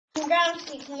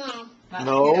Drumsticks, Mom.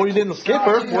 No, you didn't skip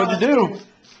her. What'd you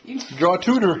do? Draw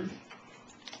tutor.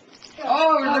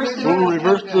 Oh, reverse the Ooh,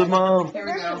 reverse the mom. Here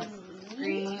we go.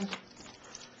 Green.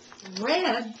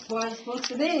 Red's what it's supposed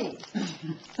to be.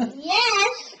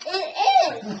 Yes, it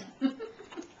is.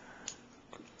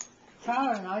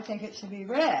 Tyler and I think it should be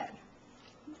red.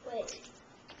 Wait.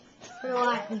 For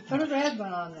what? You put a red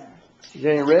one on there. You got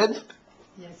any red?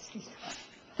 Yes.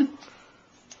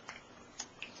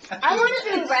 I want to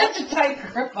do red. Such a tight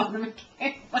grip on the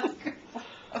mechanic.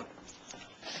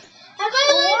 Have I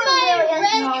laid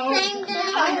my red thing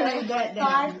I down? laid that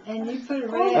down, and you put a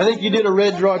red. I think you did a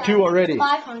red draw 2 already.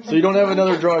 So you don't have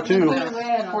another draw You 2. put a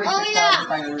red on. Oh,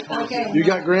 yeah. Okay. You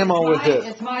got grandma with it.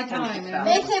 It's my time.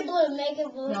 Make it blue, make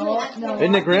it blue. No.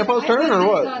 Isn't it grandpa's turn or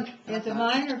what? Is it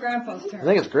mine or grandpa's I turn?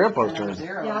 think it's grandpa's turn.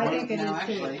 Yeah, I think it No, is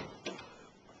actually, too.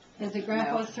 Is it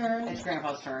grandpa's turn? it's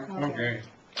grandpa's turn. Okay.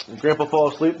 Did grandpa fall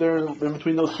asleep there in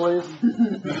between those plays?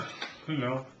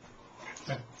 No.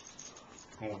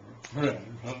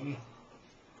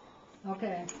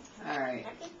 Okay. Alright,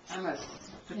 I'm gonna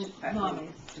switch it back Mommy's.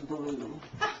 to blue.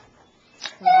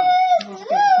 We'll skip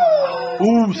Tyler.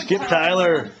 Ooh, skip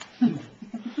Tyler.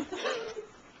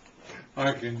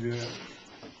 I can do it.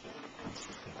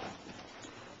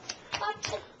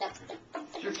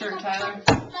 It's your turn, Tyler.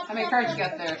 How many cards you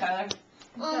got there, Tyler?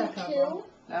 2.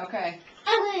 Okay.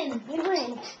 I win. We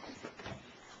win.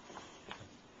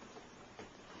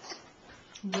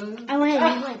 Blue. I win.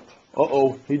 We win.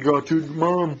 Uh-oh, he draw 2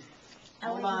 mom.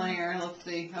 Hold on here, let's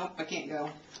see. Nope, I can't go.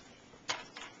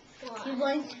 You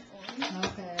win.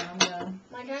 Okay, I'm done.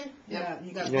 My turn. Yeah,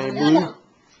 you got You got any blue. blue?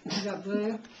 You got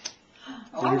blue.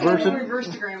 Oh, okay, Reverse it? reverse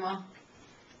to grandma.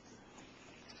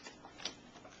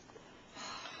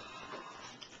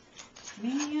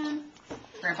 Man.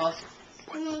 Grandpa's.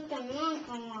 Come on, come on,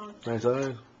 come on. Nice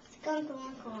eyes. Come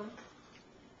on, come on.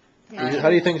 How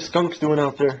do you think Skunk's doing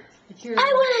out there? It's your,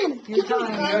 I win. your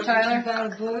time. Go, Tyler. Is that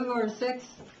a blue or a 6?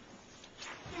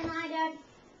 And I got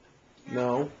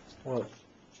No. What?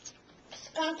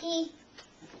 Skunky.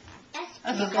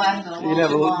 That's his last one. You can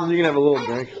have a little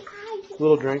drink.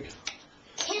 Little drink.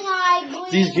 Can I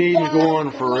please These games go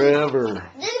on forever.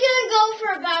 This is gonna go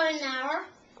for about an hour.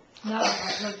 No,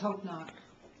 let's hope not.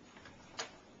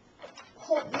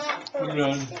 Hope not for I'm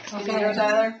done. Can you go,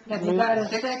 Tyler? Have you got a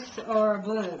 6 or a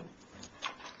blue?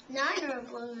 9 or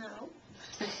blue, no.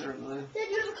 6 or blue. Then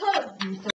you have a code. You